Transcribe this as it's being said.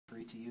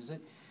to use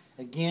it.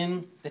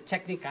 Again, the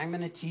technique I'm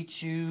going to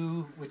teach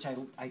you, which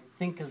I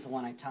think is the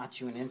one I taught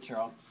you in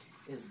intro,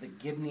 is the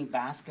Gibney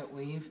basket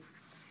weave.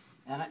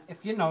 And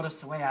if you notice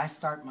the way I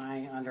start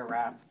my under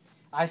wrap,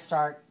 I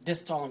start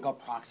distal and go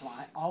proximal.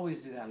 I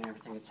always do that in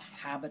everything. It's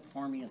habit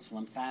for me. It's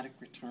lymphatic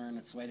return.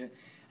 It's the way to.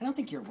 I don't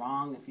think you're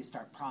wrong if you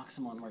start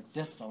proximal and work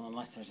distal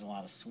unless there's a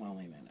lot of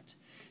swelling in it.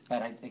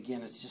 But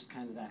again, it's just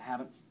kind of that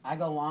habit. I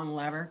go long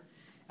lever.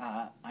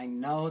 I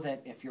know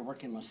that if you're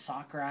working with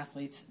soccer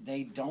athletes,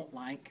 they don't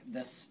like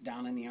this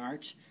down in the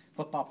arch.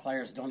 Football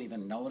players don't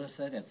even notice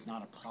it. It's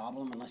not a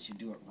problem unless you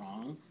do it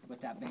wrong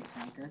with that base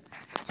anchor.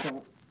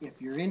 So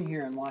if you're in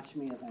here and watch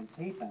me as I'm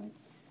taping,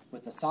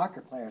 with the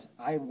soccer players,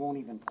 I won't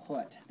even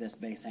put this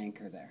base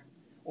anchor there.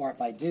 Or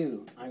if I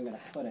do, I'm going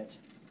to put it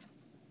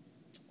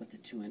with the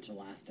 2-inch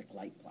elastic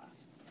light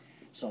glass.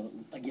 So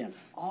again,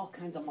 all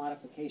kinds of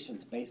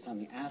modifications based on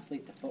the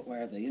athlete, the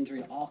footwear, the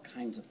injury, all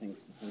kinds of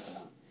things to think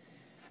about.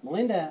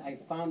 Melinda, I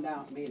found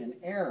out, made an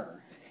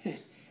error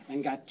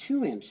and got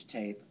 2-inch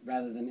tape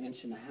rather than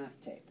 1.5-inch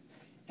tape.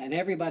 And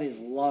everybody's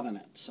loving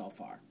it so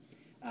far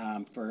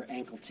for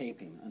ankle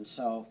taping. And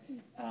so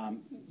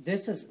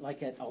this is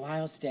like at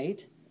Ohio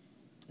State,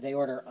 they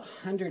order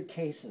 100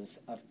 cases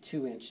of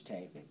 2-inch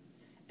tape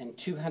and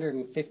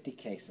 250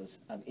 cases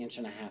of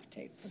 1.5-inch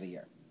tape for the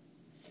year,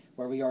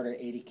 where we order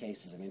 80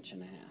 cases of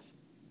 1.5-inch.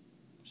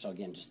 So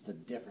again, just the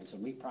difference.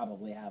 And we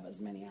probably have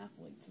as many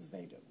athletes as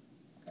they do.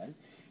 Okay?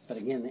 But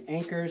again, the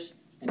anchors,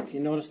 and if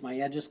you notice my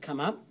edges come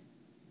up,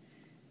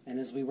 and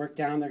as we work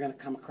down, they're going to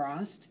come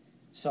across.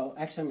 So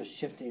actually, I'm going to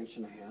shift to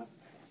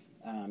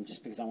 1.5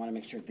 just because I want to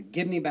make sure. The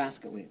Gibney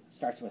basket weave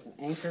starts with an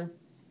anchor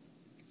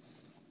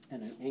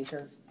and an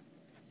anchor.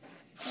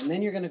 And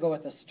then you're going to go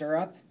with a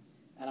stirrup,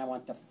 and I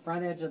want the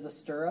front edge of the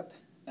stirrup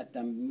at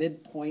the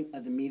midpoint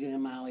of the medial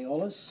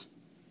malleolus,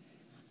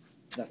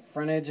 the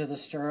front edge of the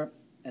stirrup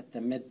at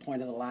the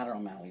midpoint of the lateral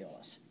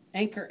malleolus.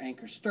 Anchor,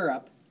 anchor,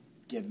 stirrup,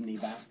 Gibney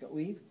basket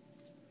weave,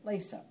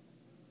 lace up.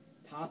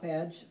 Top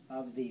edge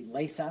of the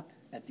lace up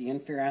at the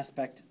inferior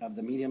aspect of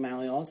the medial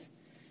malleolus,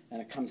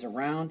 and it comes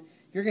around.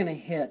 You're going to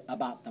hit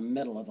about the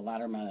middle of the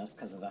lateral malleolus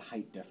because of the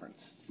height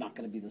difference. It's not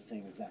going to be the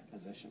same exact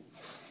position.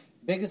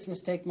 Biggest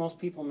mistake most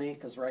people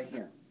make is right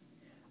here.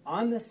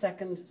 On the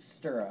second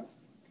stirrup,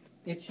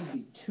 it should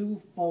be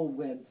 2 full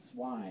widths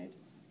wide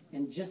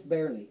and just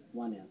barely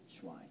 1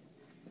 inch wide.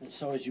 And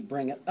so as you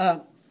bring it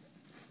up,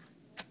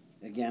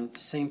 again,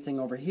 same thing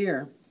over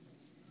here,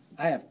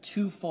 I have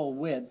 2 full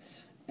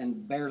widths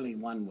and barely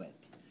 1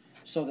 width.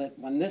 So that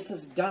when this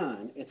is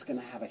done, it's going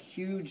to have a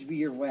huge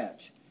veer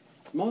wedge.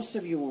 Most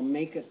of you will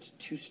make it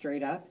too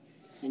straight up,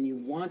 and you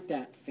want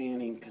that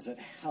fanning because it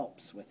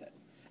helps with it.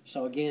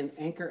 So again,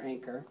 anchor,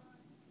 anchor,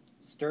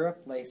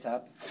 stirrup, lace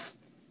up,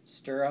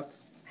 stirrup,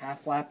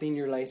 half lapping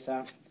your lace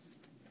up,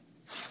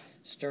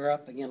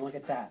 stirrup, again, look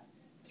at that.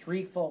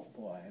 3 full,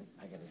 boy,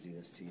 I got to do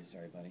this to you,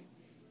 sorry, buddy.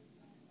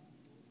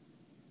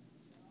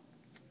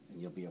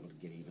 And you'll be able to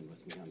get even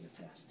with me on the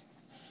test.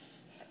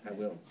 I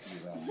will.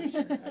 You will. I'm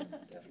sure. I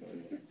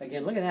definitely will.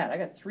 Again, look at that. I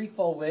got 3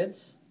 full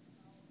widths.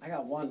 I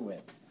got 1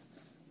 width.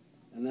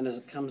 And then as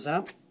it comes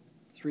up,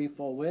 3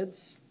 full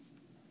widths,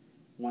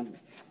 1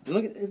 width. And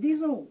look at these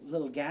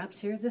little gaps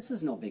here. This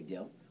is no big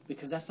deal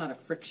because that's not a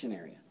friction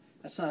area.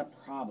 That's not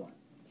a problem.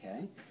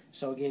 Okay?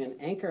 So again,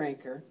 anchor,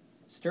 anchor,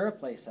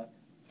 stirrup, lace up,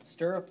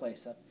 stirrup,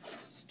 lace up,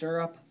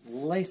 stirrup,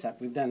 lace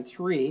up. We've done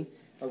 3.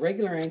 A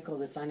regular ankle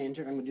that's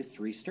uninjured, I'm going to do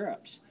 3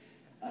 stirrups.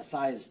 A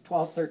size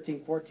 12,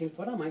 13, 14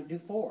 foot, I might do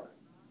 4.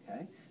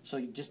 Okay? So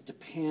it just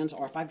depends.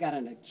 Or if I've got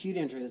an acute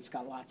injury that's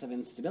got lots of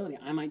instability,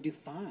 I might do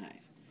 5.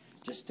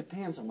 Just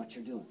depends on what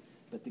you're doing.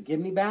 But the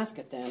Gibney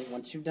basket then,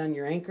 once you've done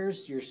your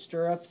anchors, your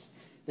stirrups,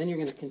 then you're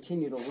going to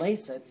continue to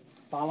lace it,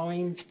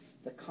 following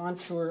the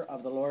contour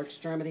of the lower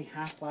extremity,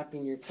 half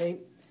flapping your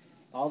tape,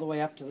 all the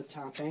way up to the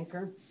top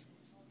anchor.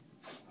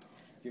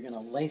 You're going to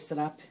lace it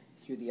up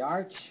through the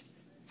arch,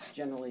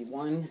 generally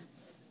 1,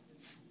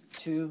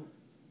 2,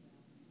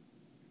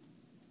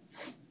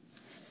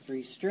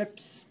 3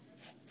 strips.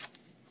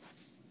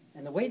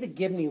 And the way the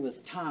Gibney was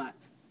taught,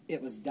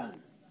 it was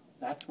done.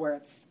 That's where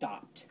it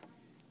stopped.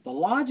 The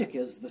logic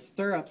is the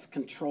stirrups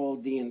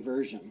controlled the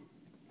inversion.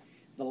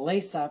 The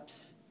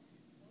lace-ups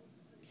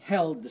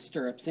held the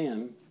stirrups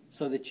in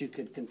so that you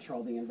could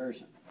control the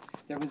inversion.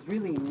 There was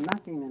really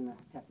nothing in this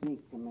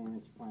technique to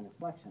manage plantar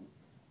flexion.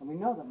 And we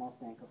know that most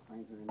ankle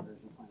sprains are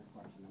inversion plantar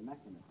flexion and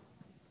mechanism.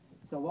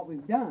 So what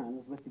we've done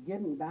is with the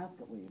Gibney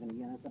basket weave, and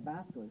again, it's a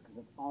basket weave because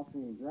it's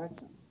alternating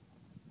directions.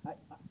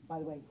 By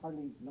the way,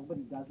 hardly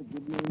nobody does a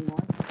Gibney anymore.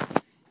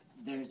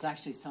 There's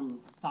actually some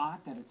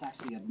thought that it's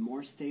actually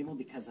more stable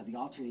because of the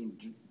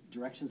alternating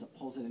directions. It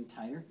pulls it in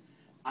tighter.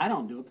 I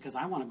don't do it because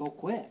I want to go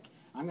quick.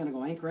 I'm going to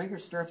go anchor, anchor,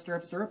 stirrup,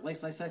 stirrup, stirrup,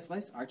 lace, lace, lace,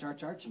 lace, arch,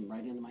 arch, arch, and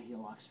right into my heel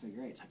locks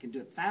figure eights. I can do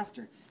it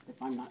faster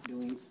if I'm not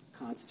doing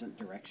constant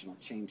directional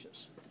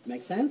changes.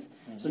 Make sense?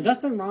 Mm-hmm. So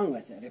nothing wrong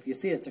with it. If you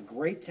see it, it's a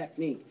great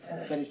technique,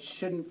 but it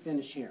shouldn't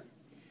finish here.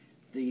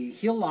 The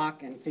heel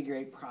lock and figure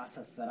eight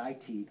process that I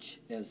teach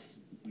is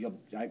you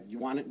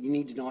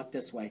need to know it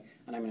this way,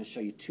 and I'm going to show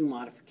you 2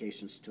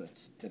 modifications to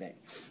it today.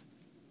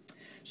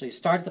 So you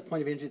start at the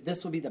point of injury.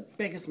 This will be the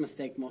biggest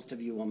mistake most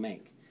of you will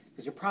make,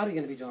 because you're probably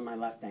going to be doing my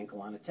left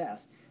ankle on a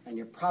test, and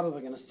you're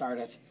probably going to start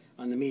it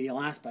on the medial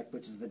aspect,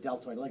 which is the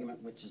deltoid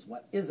ligament, which is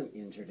what isn't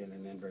injured in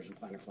an inversion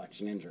plantar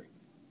flexion injury.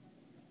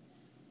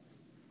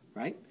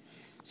 Right?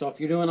 So if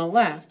you're doing a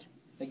left,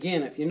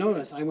 again, if you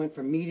notice, I went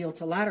from medial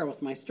to lateral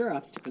with my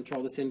stirrups to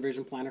control this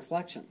inversion plantar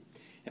flexion.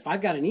 If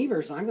I've got an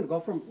eversion, I'm going to go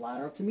from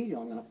lateral to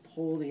medial. I'm going to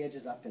pull the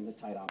edges up into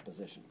tight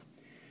opposition.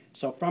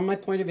 So from my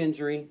point of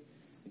injury,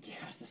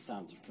 gosh, this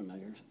sounds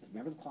familiar.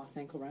 Remember the cloth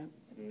ankle wrap?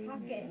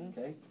 Pocket.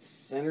 Okay.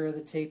 Center of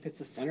the tape hits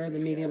the center of the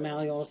medial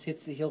malleolus,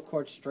 hits the heel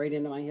cord straight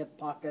into my hip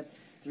pocket,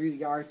 through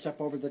the arch,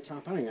 up over the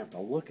top. I don't even have to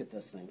look at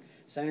this thing.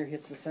 Center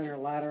hits the center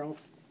lateral,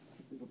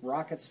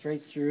 rocket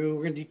straight through.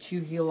 We're going to do 2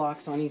 heel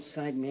locks on each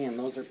side. Man,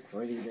 those are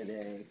pretty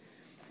today.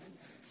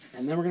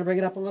 And then we're going to bring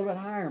it up a little bit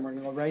higher, and we're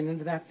going to go right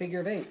into that figure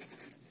of 8.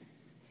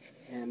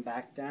 And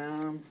back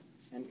down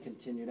and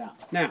continue down.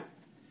 Now,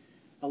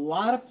 a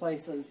lot of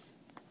places,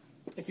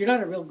 if you're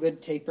not a real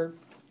good taper,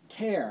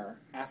 tear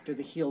after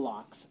the heel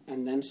locks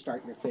and then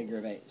start your figure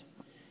of 8.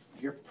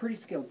 If you're a pretty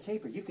skilled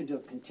taper, you can do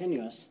it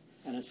continuous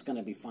and it's going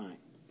to be fine.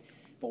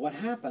 But what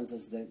happens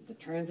is that the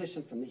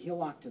transition from the heel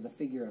lock to the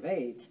figure of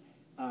 8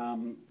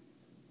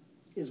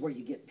 is where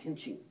you get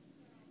pinching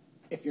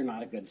if you're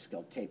not a good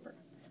skilled taper.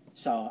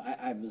 So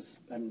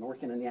I'm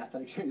working in the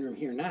athletic training room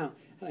here now,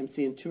 and I'm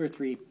seeing 2 or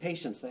 3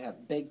 patients that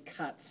have big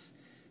cuts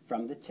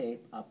from the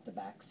tape up the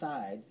back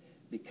side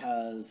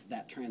because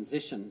that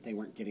transition, they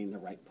weren't getting the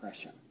right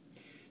pressure.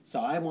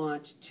 So I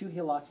want 2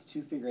 heel locks,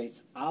 2 figure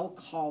 8s. I'll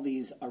call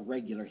these a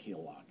regular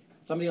heel lock.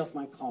 Somebody else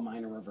might call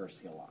mine a reverse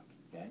heel lock,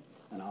 okay?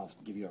 And I'll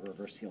give you a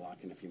reverse heel lock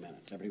in a few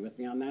minutes. Everybody with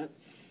me on that?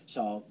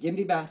 So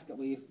Gibney basket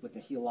weave with a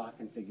heel lock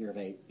and figure of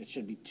 8. It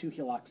should be 2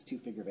 heel locks, 2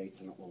 figure of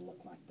 8s, and it will look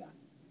like that,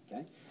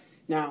 okay?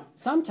 Now,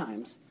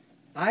 sometimes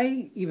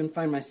I even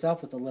find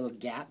myself with a little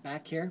gap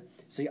back here,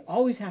 so you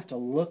always have to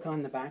look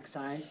on the back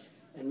side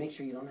and make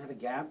sure you don't have a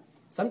gap.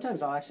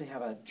 Sometimes I'll actually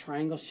have a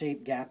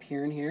triangle-shaped gap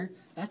here and here.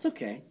 That's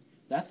okay.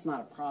 That's not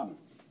a problem.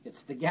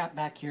 It's the gap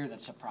back here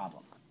that's a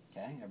problem.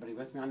 Okay, everybody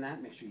with me on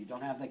that? Make sure you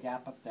don't have the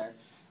gap up there,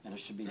 and it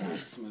should be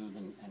nice, smooth,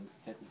 and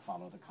fit and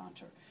follow the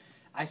contour.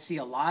 I see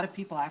a lot of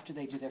people after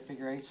they do their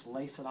figure 8s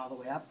lace it all the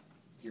way up.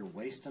 You're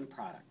wasting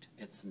product.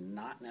 It's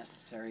not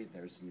necessary.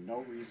 There's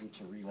no reason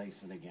to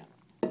relace it again.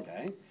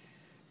 Okay?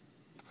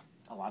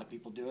 A lot of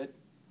people do it.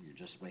 You're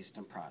just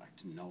wasting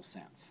product. No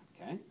sense.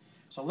 Okay?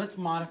 So let's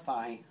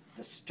modify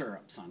the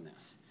stirrups on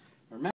this.